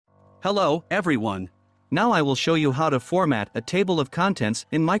Hello, everyone. Now I will show you how to format a table of contents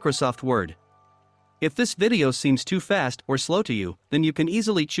in Microsoft Word. If this video seems too fast or slow to you, then you can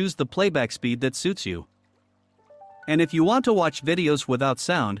easily choose the playback speed that suits you. And if you want to watch videos without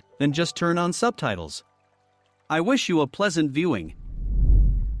sound, then just turn on subtitles. I wish you a pleasant viewing.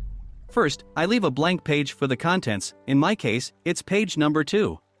 First, I leave a blank page for the contents. In my case, it's page number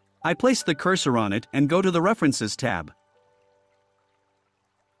 2. I place the cursor on it and go to the References tab.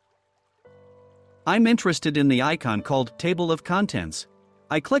 I'm interested in the icon called Table of Contents.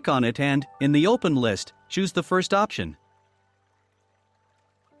 I click on it and, in the open list, choose the first option.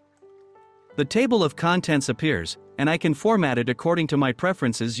 The table of contents appears, and I can format it according to my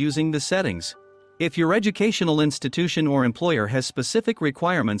preferences using the settings. If your educational institution or employer has specific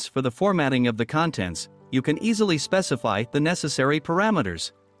requirements for the formatting of the contents, you can easily specify the necessary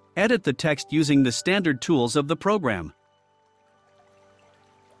parameters. Edit the text using the standard tools of the program.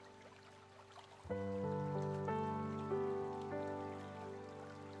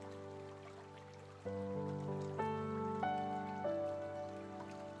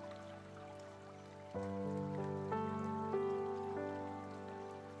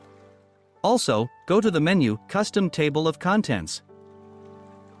 Also, go to the menu, Custom Table of Contents.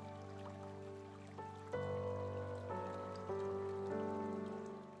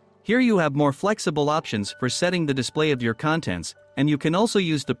 Here you have more flexible options for setting the display of your contents, and you can also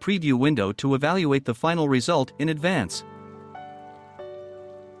use the preview window to evaluate the final result in advance.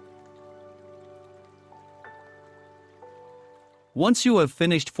 Once you have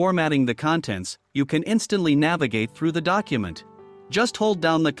finished formatting the contents, you can instantly navigate through the document. Just hold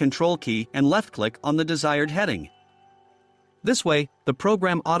down the Control key and left-click on the desired heading. This way, the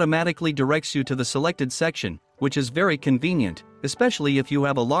program automatically directs you to the selected section, which is very convenient, especially if you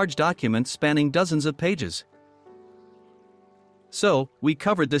have a large document spanning dozens of pages. So, we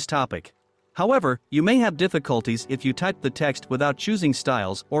covered this topic. However, you may have difficulties if you typed the text without choosing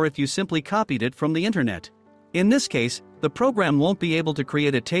styles or if you simply copied it from the internet. In this case, the program won't be able to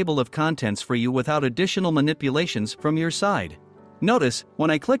create a table of contents for you without additional manipulations from your side. Notice,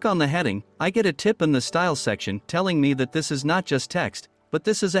 when I click on the heading, I get a tip in the Style section telling me that this is not just text, but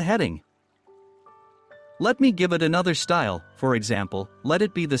this is a heading. Let me give it another style. For example, let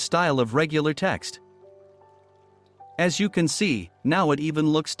it be the style of regular text. As you can see, now it even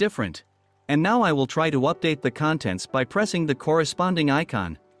looks different. And now I will try to update the contents by pressing the corresponding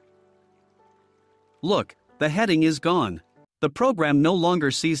icon. Look, the heading is gone. The program no longer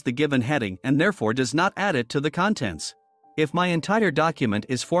sees the given heading and therefore does not add it to the contents. If my entire document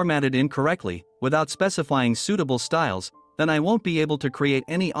is formatted incorrectly, without specifying suitable styles, then I won't be able to create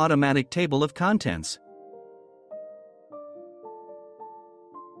any automatic table of contents.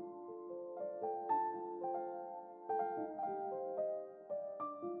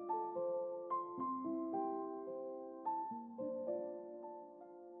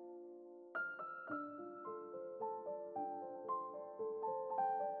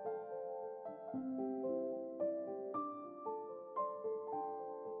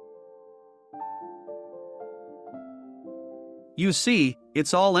 You see,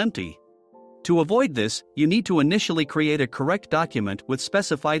 it's all empty. To avoid this, you need to initially create a correct document with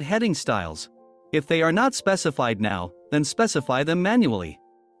specified heading styles. If they are not specified now, then specify them manually.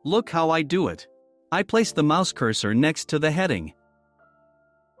 Look how I do it. I place the mouse cursor next to the heading.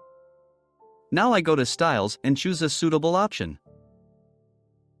 Now I go to Styles and choose a suitable option.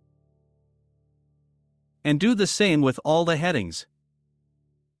 And do the same with all the headings.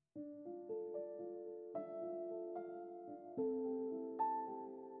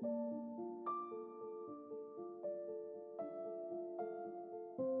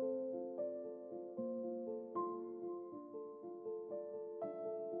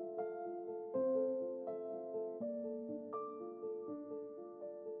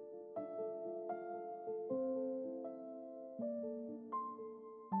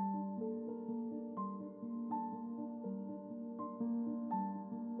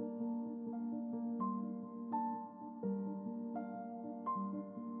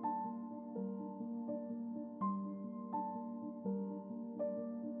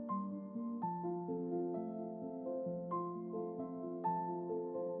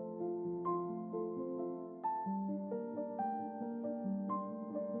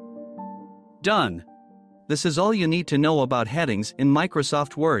 Done. This is all you need to know about headings in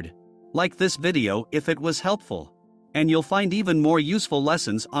Microsoft Word. Like this video if it was helpful. And you'll find even more useful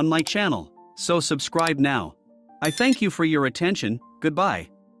lessons on my channel, so subscribe now. I thank you for your attention. Goodbye.